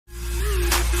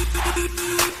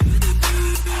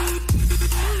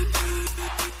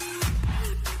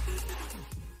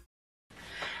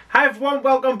Hi everyone,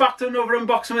 welcome back to another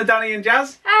unboxing with Danny and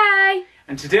Jazz. Hi!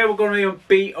 And today we're going to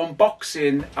be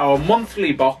unboxing our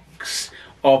monthly box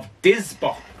of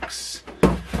DISBOX.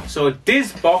 So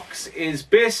DISBOX is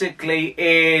basically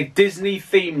a Disney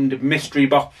themed mystery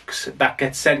box that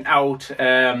gets sent out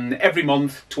every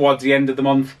month towards the end of the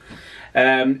month.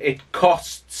 It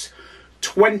costs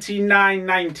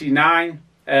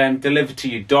 $29.99 delivered to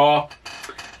your door.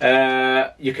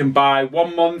 You can buy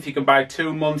 1 month, you can buy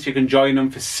 2 months, you can join them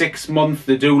for 6 months.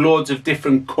 They do loads of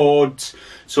different codes.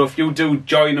 So if you do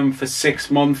join them for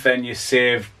 6 months, then you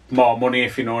save more money,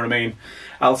 if you know what I mean.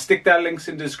 I'll stick their links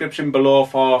in the description below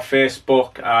for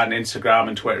Facebook and Instagram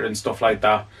and Twitter and stuff like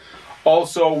that.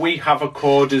 Also, we have a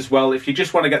code as well. If you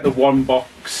just want to get the one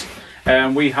box,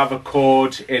 we have a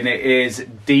code and it is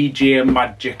DJ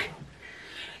Magic.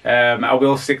 I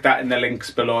will stick that in the links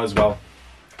below as well.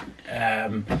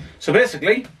 So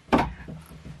basically,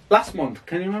 last month,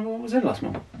 can you remember what was in last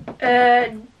month?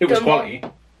 It was Dumbo. quality.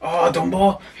 Oh,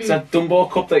 Dumbo. It's that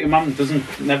Dumbo cup that your mum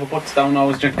never puts down,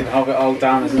 always drinking, have it all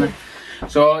down, isn't it?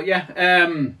 So yeah,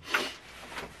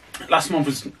 last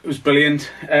month was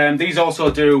brilliant. These also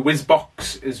do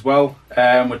DISBOX as well,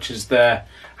 which is the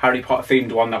Harry Potter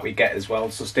themed one that we get as well.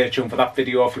 So stay tuned for that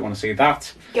video if you want to see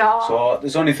that. Yeah. So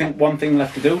there's only one thing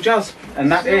left to do, Jazz,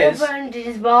 and that is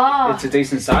it's a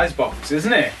decent size box,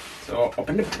 isn't it? So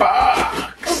open the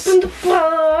box. Open the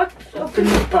box. Open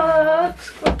the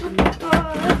box. Open the box.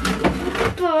 Open the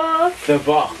box. The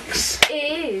box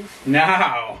Is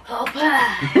now. open.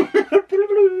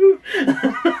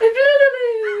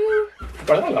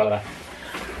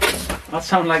 That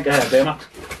sounds like Baymax.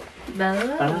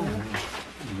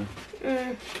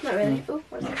 Not really. Oh,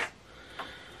 what's this?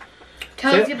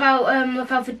 Tells you about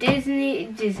look out for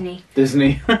Disney.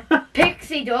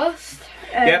 Pixie dust.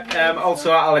 Yep.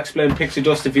 Also, I'll explain pixie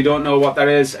dust if you don't know what that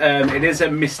is. It is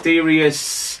a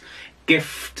mysterious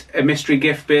gift, a mystery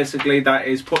gift basically that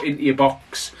is put into your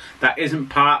box. That isn't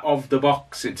part of the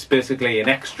box. It's basically an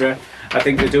extra. I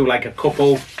think they do like a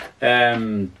couple,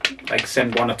 like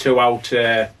send 1 or 2 out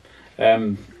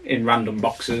in random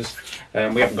boxes.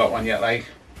 We haven't got one yet, like.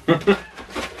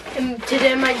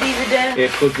 Today might be the day.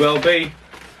 It could well be.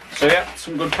 So yeah,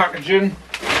 some good packaging.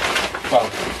 Well,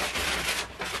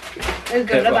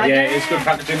 yeah, it's good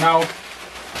packaging now.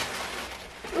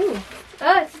 Ooh.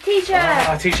 Oh, it's a t-shirt.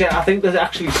 A t-shirt. I think there's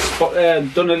actually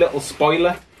done a little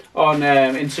spoiler on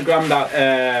Instagram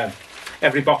that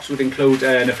every box would include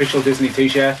an official Disney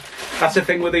t-shirt. That's the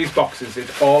thing with these boxes.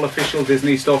 It's all official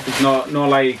Disney stuff. It's no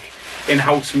like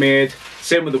in-house made.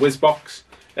 Same with the DISBOX.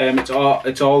 It's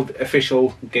all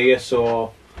official gear,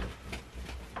 so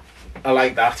I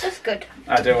like that. That's good.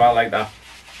 I do. I like that.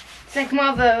 It's like more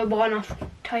of a one-off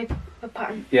type of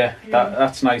pattern. Yeah,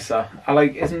 that's nice. I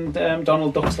like. Isn't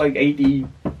Donald Duck's like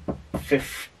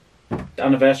 85th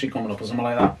anniversary coming up or something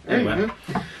like that? Anyway,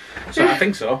 so I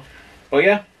think so. But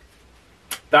yeah,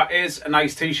 that is a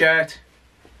nice T-shirt.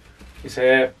 It's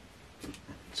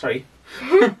sorry.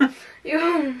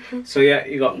 So yeah,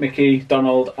 you got Mickey,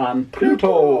 Donald and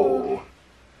Pluto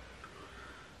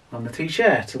on the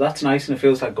t-shirt, so that's nice and it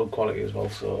feels like good quality as well.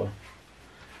 So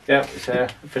yeah, it's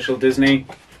official Disney.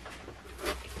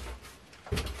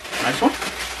 Nice one.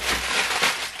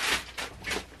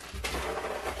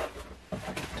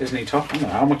 Disney top. I don't know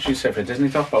how much you say for a Disney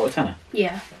top, about a tenner.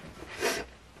 Yeah.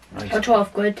 Right. Or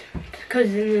 12 quid,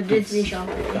 because in the Disney shop.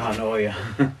 I know, yeah.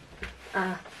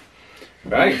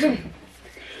 Right.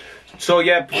 So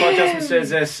yeah, before Jasmine says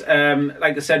this,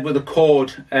 like I said, with the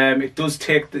code, it does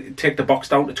take the box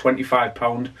down to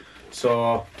 £25.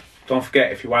 So don't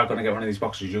forget, if you are going to get one of these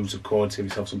boxes, use the code, save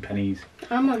yourself some pennies.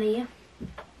 I'm on here.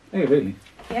 Hey, really?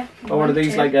 Yeah. Oh, what are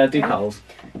these, like decals?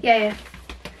 Yeah.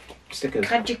 Stickers?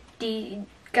 Gadget.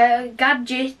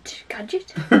 Gadget.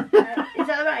 Is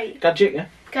that right? Gadget, yeah.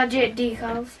 Gadget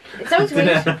decals. It sounds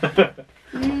weird.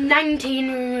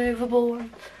 19 removable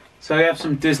ones. So you have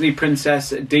some Disney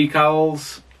Princess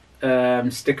decals.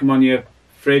 Stick them on your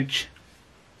fridge,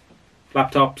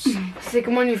 laptops. Stick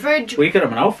them on your fridge. We get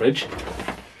them in our fridge.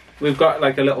 We've got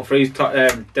like a little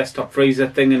desktop freezer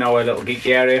thing in our little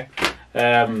geeky area.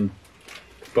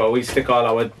 But we stick all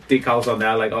our decals on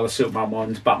there, like all the Superman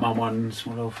ones, Batman ones.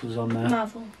 What else is on there?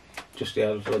 Marvel. Just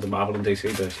yeah, the Marvel and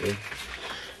DC basically.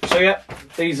 So yeah,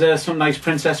 these are some nice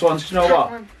princess ones. Do you know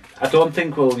what? I don't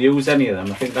think we'll use any of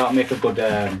them. I think that'll make a good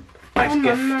nice gift.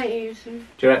 I might use them.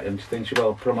 Do you reckon? Do you think she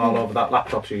will? Put them all over that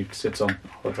laptop she sits on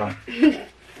all the time.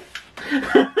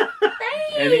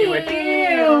 Anyway,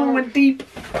 went deep.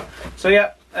 So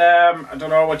yeah, I don't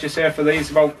know what you say for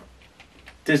these, about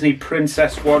Disney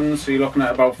Princess ones. So you're looking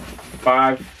at about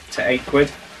 5 to 8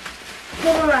 quid.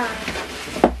 Alright.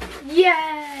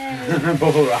 Yay! Yay.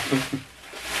 Bubble wrap.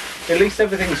 At least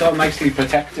everything's all nicely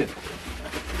protected.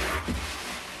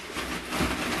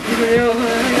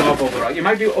 More bubble wrap. You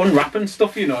might be unwrapping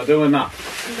stuff, you know, doing that.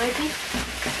 Maybe.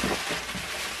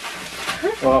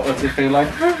 What's it feel like?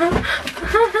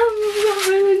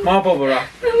 More bubble wrap.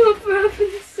 I'm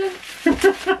wrapping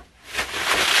stuff.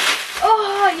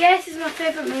 Oh, yes, it's my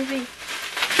favourite movie.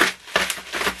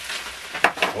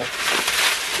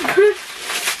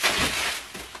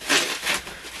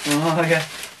 Oh yeah.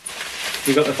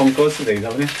 You got the Funkos to these,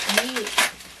 haven't you? Yeah.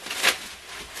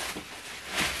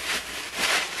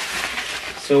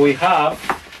 So we have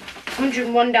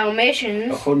 101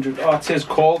 Dalmatians. 100. Oh, it says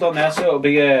cold on there, so it'll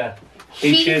be a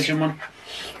heat changing one.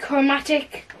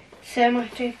 Chromatic,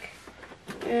 thermatic,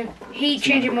 heat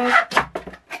changing mode.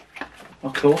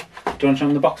 Oh, cool. Do you want to show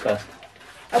them the box first?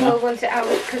 I will once it out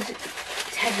because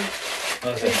it's heavy.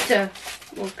 Oh, is It's it?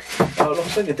 mugs. Oh, it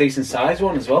looks like a decent sized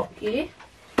one as well. Yeah.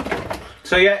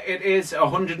 So yeah, it is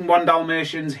 101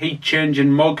 Dalmatians heat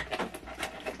changing mug.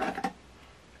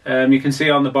 You can see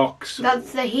on the box.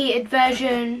 That's the heated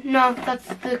version. No, that's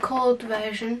the cold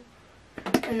version.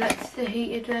 And that's the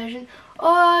heated version.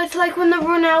 Oh, it's like when they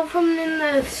run out from in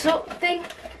the soot thing.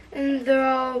 And they're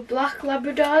all black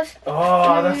Labradors.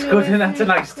 Oh, that's good, and that's a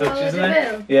nice touch, isn't it?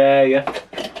 Bill. Yeah, yeah.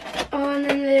 Oh, and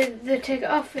then they take it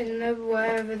off in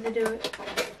wherever they do it.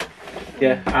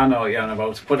 Yeah, I know what you're on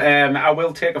about. But I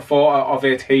will take a photo of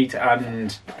it heat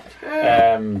and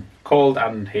cold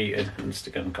and heated and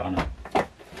stick it in the corner.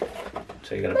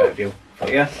 So you get a better view.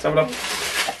 But yeah, let's have a look.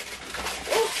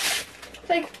 Oh, it's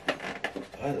like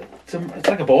It's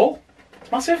like a ball.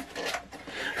 It's massive.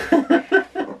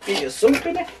 Get your soup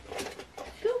in it.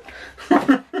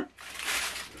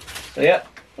 So yeah,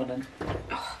 well then.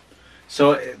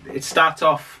 So it starts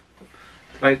off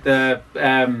like the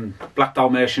black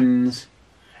Dalmatians,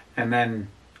 and then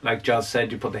like Jazz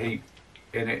said, you put the heat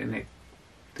in it and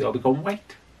they all become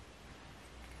white.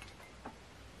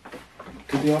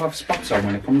 Do they all have spots on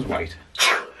when it comes white?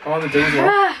 Oh, they do as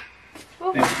well.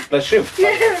 Yeah, let's shoot.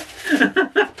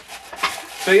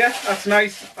 So yeah, that's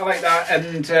nice. I like that.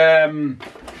 And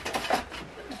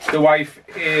the wife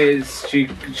she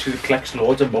collects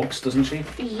loads of mugs, doesn't she?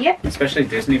 Yep. Especially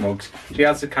Disney mugs. She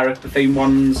has the character theme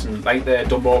ones and like the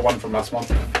Dumbo one from last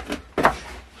month.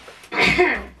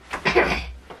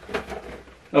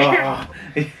 Oh,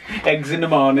 eggs in the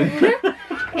morning.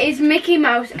 It's Mickey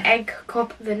Mouse Egg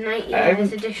Cup, the 90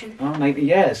 years edition. Oh, 90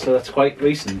 years, so that's quite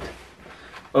recent.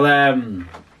 Well,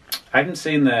 I haven't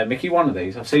seen the Mickey one of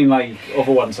these. I've seen like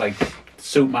other ones like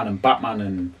Superman and Batman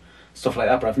and stuff like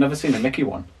that, but I've never seen a Mickey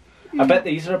one. I bet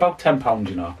these are about £10,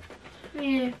 you know.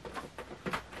 Yeah.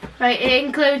 Right, it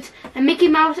includes a Mickey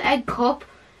Mouse Egg Cup,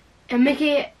 a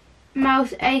Mickey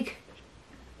Mouse Egg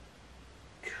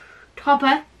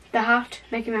Topper, the hat,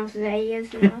 Mickey Mouse's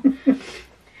ears now.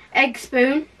 Egg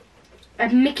spoon, a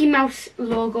Mickey Mouse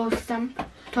logo stamp,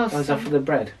 toast Oh, is that stamp. for the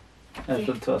bread? Yeah.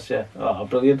 For the toast, yeah. Oh,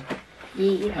 brilliant.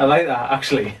 Yeah. I like that,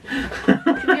 actually. Check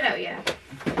it out, yeah.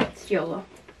 It's YOLO.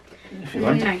 If you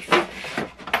want. Nice.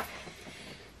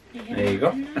 There you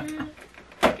go.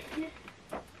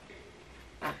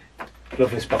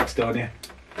 Love this box, don't you?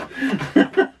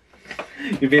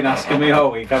 You've been asking me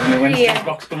all week, haven't you? When's this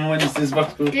box coming? When's this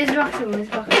box coming? This box and this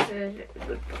box.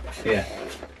 Yeah.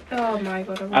 Oh my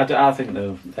god. I think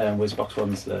the Whizbox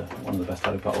one's one of the best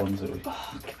Harry Potter ones that we...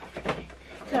 Oh,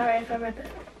 sorry if I rip it.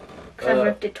 Because I've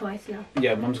ripped it twice now.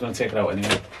 Yeah, Mum's going to take it out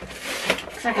anyway.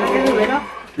 Because I can't get the lid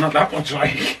off. Not that much,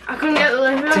 like. I couldn't get the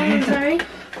lid off, I'm sorry.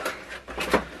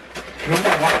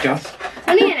 What, Jazz?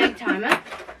 Only an egg timer.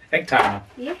 Egg timer?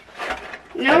 Yeah.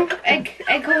 No, egg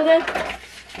holder.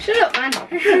 Shut up, man.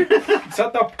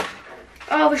 Shut up.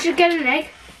 Oh, we should get an egg.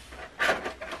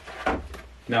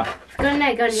 No. Got an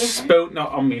egg on you. Spout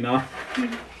not on me, no.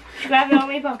 Should grab it out of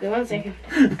my pocket, 1 second.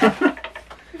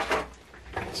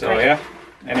 So, yeah.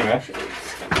 Anyway.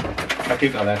 I'll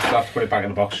keep that there. I'll have to put it back in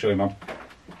the box, show you, Mum.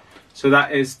 So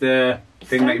that is the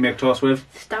thing that you make toast with.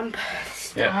 Stamp.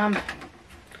 Yeah.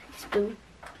 Spoon.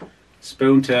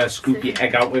 Spoon to scoop your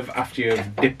egg out with after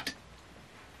you've dipped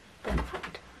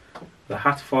the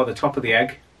hat for the top of the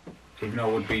egg. Even though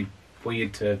it would be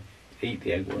weird to eat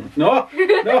the egg, wouldn't it? No!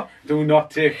 No! Do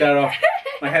not take that off.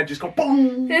 My head just go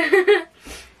boom!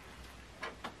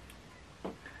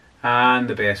 And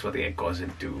the base what the egg goes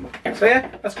into. So yeah,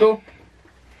 that's cool.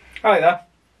 I like that.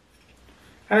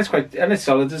 And it's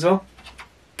solid as well.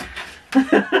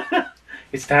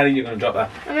 It's tiny, you're gonna drop that.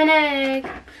 I'm an egg.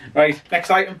 Right, next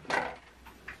item.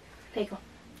 There you go.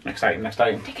 Next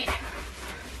item. Take it.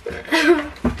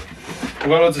 We've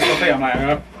got loads of stuff here, I'm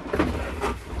like,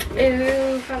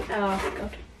 Ooh, oh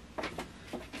god.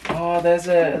 oh, Oh, they're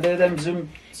them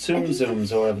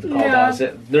zooms or whatever they're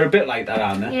called. They're a bit like that,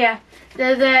 aren't they? Yeah.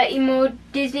 They're the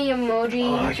Disney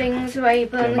emoji things where you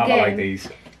play on the game. I like these.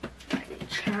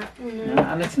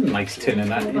 And it's a nice tin in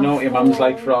that. You know what your mum's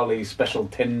like for all these special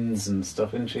tins and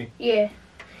stuff, isn't she? Yeah.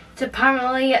 It's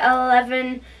apparently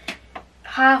 11,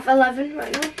 half 11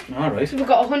 right now. Alright. So we've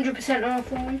got 100%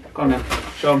 off one. Go on then.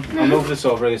 Show 'em. I'll move this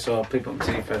over here so people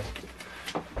can see first.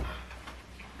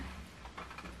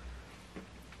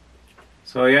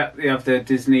 So yeah, you have the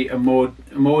Disney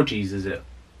emojis, is it?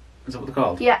 Is that what they're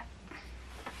called? Yeah.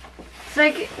 It's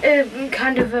like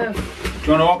kind of a... Do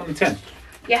you want to open the tin?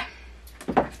 Yeah.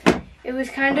 It was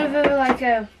kind of like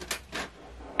a...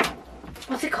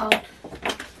 What's it called?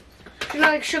 You know,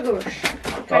 like Sugar Rush.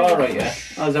 Oh, right, yeah.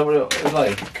 Oh, is that what it was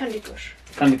like? Candy Crush.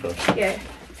 Candy Crush? Yeah.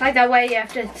 It's like that way you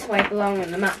have to swipe along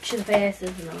and the matches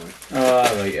faces and all that.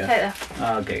 Oh, right, yeah. It's like that.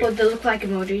 Oh, okay. But they look like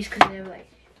emojis because they're like...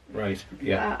 Right,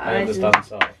 yeah. I eyes understand, and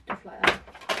so. stuff like that.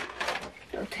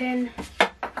 Little tin.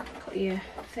 Got your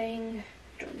thing.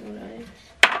 Don't know what that is.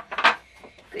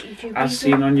 Got your 2 people. As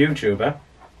seen on YouTube, eh?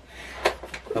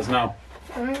 As now.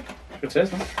 It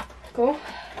says, huh? Cool.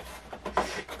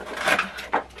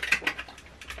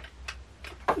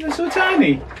 They're so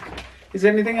tiny. Is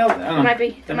there anything else? There might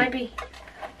be. There might be.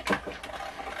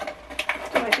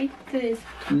 There might be. There is.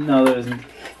 No, there isn't.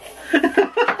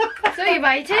 So you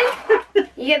buy a tin,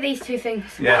 you get these 2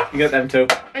 things. Yeah, you get them too.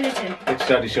 And a tin. Which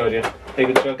Daddy showed you. Hey,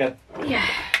 good show again. Yeah.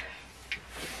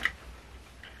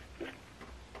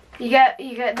 You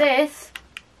get this.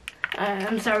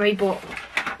 I'm sorry, but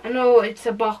I know it's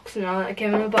a box now. I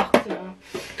came in a box now,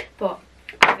 but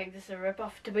I think this is a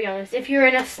rip-off. To be honest, if you're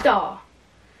in a store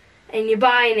and you're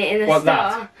buying it in a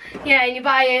store, yeah, and you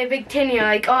buy a big tin, you're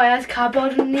like, oh, it has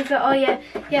cardboard underneath it. Oh yeah,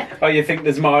 yeah. Oh, you think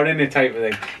there's more in it, type of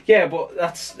thing. Yeah, but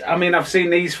that's. I mean, I've seen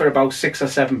these for about £6 or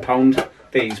 £7.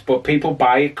 These, but people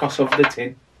buy it because of the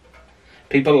tin.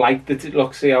 People like the tin.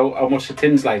 Look, see how much the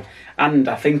tin's like, and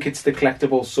I think it's the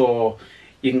collectible, so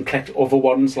you can collect other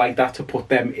ones like that to put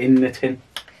them in the tin.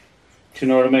 Do you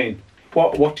know what I mean?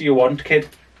 What do you want, kid?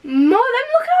 More than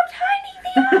look how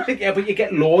tiny they are. Yeah, but you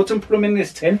get loads and put them in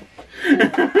this tin.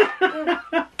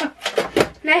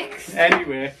 Next.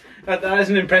 Anyway, that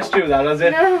hasn't impressed you, that has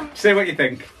it? No. Say what you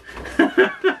think.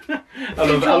 I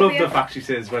love the fact she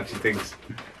says what she thinks.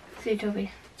 Zootopia.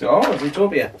 Oh,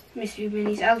 Zootopia. Mystery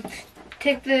minis. I'll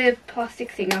take the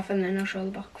plastic thing off and then I'll show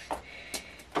the box.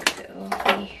 It'll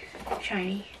be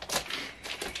shiny.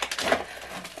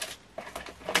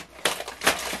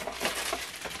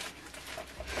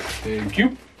 Thank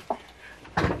you.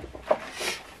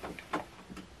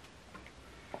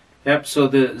 Yep, so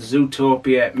the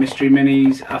Zootopia mystery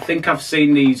minis. I think I've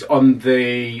seen these on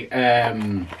the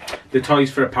Toys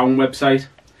for a Pound website.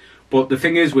 But the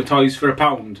thing is with Toys for a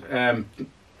Pound,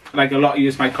 like a lot of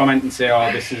you might comment and say,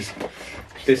 oh,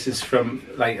 this is from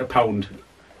like £1.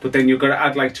 But then you've got to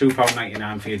add like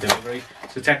 £2.99 for your delivery.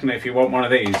 So technically if you want one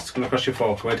of these, it's going to cost you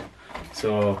 £4.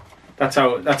 So that's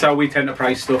how we tend to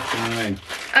price stuff, do you know what I mean?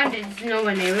 And it's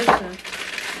nowhere near us,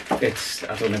 so. It's,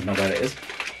 I don't even know where it is.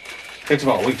 It takes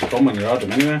about a week to come when you order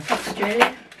them anyway.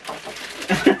 Australia.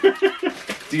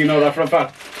 Do you know that for a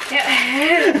fact?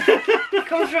 Yeah.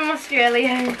 Comes from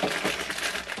Australia.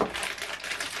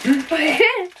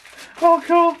 Oh,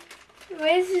 cool.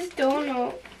 Where's this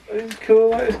donut? It's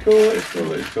cool, it's cool, it's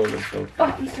cool, it's cool, it's cool. Oh,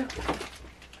 I'm so...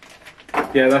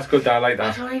 Yeah, that's good, I like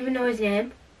that. I don't even know his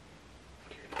name.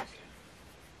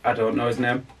 I don't know his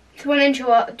name. It's 1 in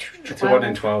 12. It's a 1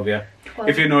 in 12, yeah. 12.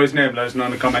 If you know his name, let us know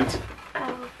in the comments.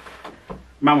 Oh.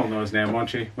 Mum will know his name, won't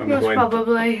she? When we Most go in.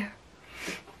 probably.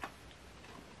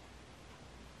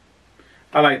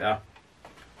 I like that.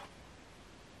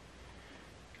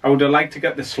 I would have liked to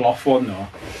get the sloth one though.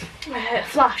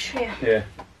 Flash, yeah. Yeah.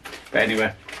 But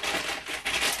anyway.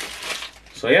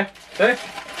 So yeah, is that it?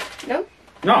 No.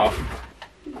 No?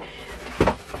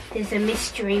 There's a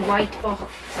mystery white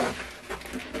box.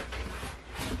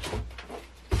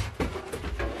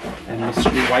 A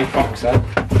mystery white box, eh?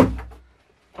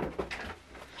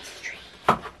 Mystery.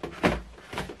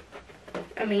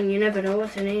 I mean, you never know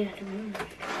what's in it.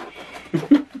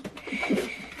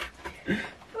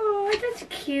 Oh, that's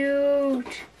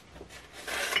cute.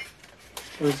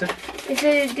 What is it? It's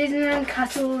a Disneyland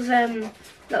Castle's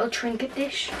little trinket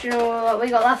dish. Do you know what we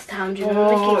got last time? Do you know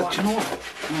the Mickey one? Do you know what?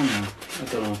 Oh no, I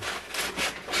don't know.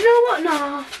 Do you know what? No, I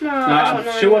don't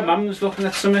know. I'm sure Mum was looking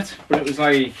at something, but it was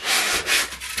like...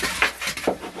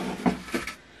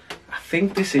 I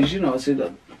think this is, you know, is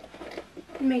it...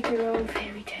 Make your own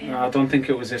fairy tale. No, I don't think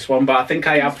it was this one, but I think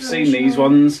I have seen these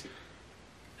ones.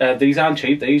 These aren't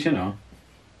cheap, these, you know.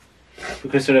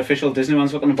 Because they're official Disney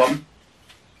ones, look on the bottom.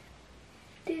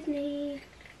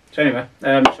 So anyway,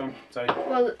 Sean, sorry.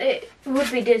 Well, it would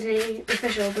be Disney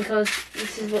official because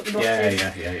this is what the box is.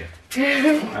 Yeah.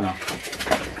 I know.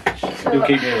 So, You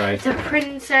keep me right. It's a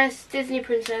princess, Disney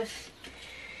princess.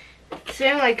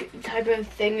 Same like type of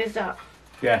thing as that.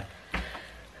 Yeah.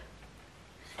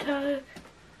 So,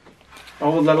 Oh,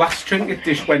 well, the last trinket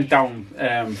dish went down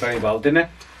very well, didn't it?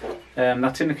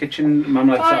 That's in the kitchen, Mum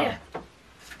likes that. Yeah.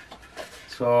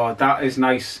 So that is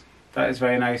nice. That is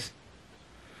very nice.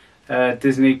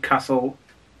 Disney Castle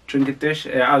trinket dish.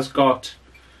 It has got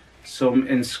some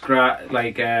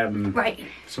writing.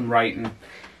 some writing.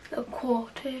 A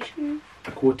quotation.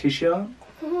 A quotation.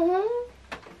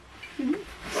 Mm-hmm.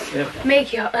 Yep.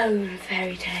 Make your own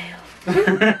fairy tale.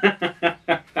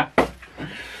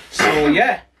 So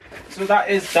yeah. So that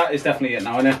is definitely it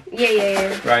now, isn't it?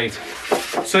 Yeah. Right.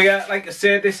 So yeah, like I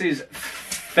said, this is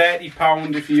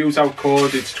 £30. If you use our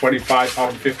code, it's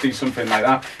 £25.50, something like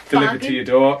that. Delivered to your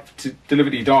door.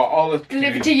 Delivered to your door. All the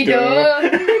Delivered to your door.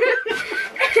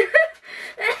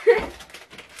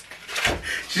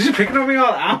 She's just picking on me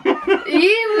all that.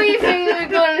 You think we're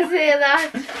going to say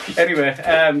that? Anyway,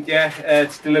 yeah,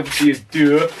 it's delivered to your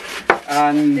door,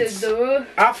 and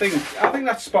I think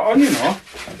that's spot on, you know.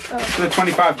 For the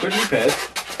 25 quid you paid.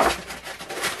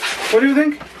 What do you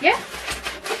think? Yeah.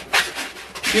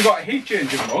 You got a heat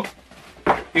changing mug.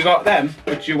 You got them,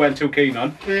 which you weren't too keen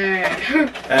on. I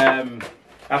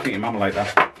think your mum will like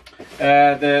that.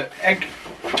 The egg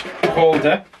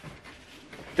holder,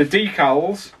 the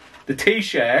decals, the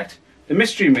t-shirt, the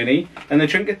mystery mini, and the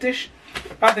trinket dish.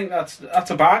 I think that's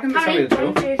a bargain, to tell you the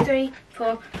truth. 1, 2, 3,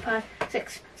 4, 5,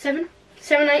 6, 7.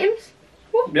 7 items?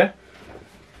 Ooh. Yeah.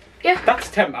 Yeah. That's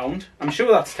 £10. I'm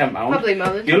sure that's £10. Probably more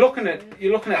than. You're looking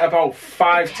at about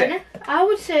 5 to. I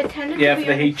would say 10. Yeah, for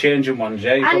the heat changing ones,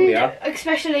 yeah, you probably are.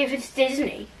 Especially if it's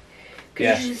Disney.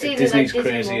 Yeah, Disney's like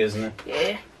crazy, Disney isn't it?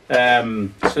 Yeah.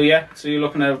 So yeah, so you're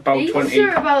looking at about These 20.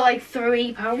 are about like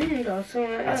 £3 or something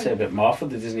like that. I'd say a bit more for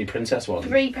the Disney Princess one.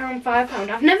 £3, £5.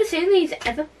 I've never seen these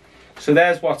ever. So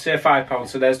there's what, say £5,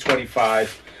 so there's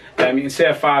 25. You can say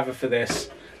a fiver for this.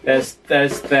 There's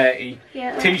 30.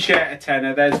 Yeah. T-shirt a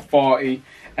tenner, there's 40,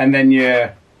 and then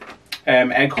your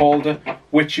egg holder,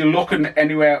 which you're looking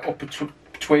anywhere up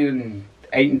between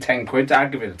 8 and 10 quid.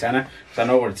 I'd give it a tenner because I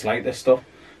know what it's like, this stuff.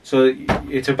 So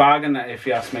it's a bargain, if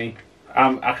you ask me.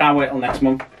 I can't wait till next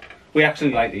month. We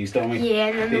actually like these, don't we? Yeah,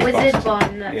 and then the These wizard boxes.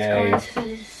 one. That's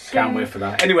Yeah. Can't wait for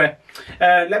that. Anyway,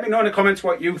 let me know in the comments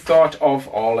what you thought of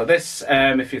all of this.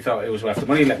 If you thought it was worth the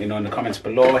money, let me know in the comments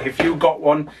below. If you got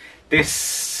one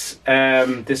this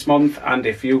month, and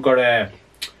if you got a,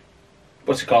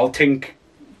 what's it called,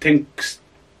 Tink's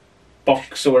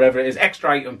box or whatever it is,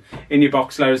 extra item in your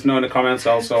box, let us know in the comments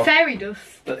also. Fairy dust.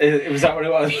 Was that what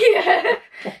it was? Yeah.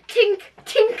 Tink.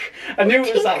 I knew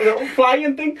it was that little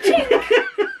flying thing.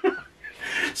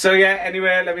 So yeah,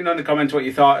 anyway, let me know in the comments what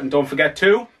you thought, and don't forget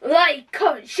to like,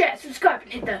 comment, share, subscribe,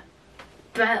 and hit the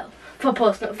bell for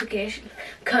post notifications,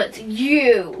 because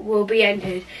you will be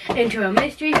entered into a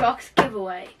mystery box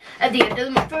giveaway at the end of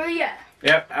the month for a year.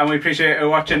 Yep, and we appreciate you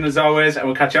watching as always, and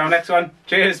we'll catch you on the next one.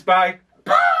 Cheers, bye.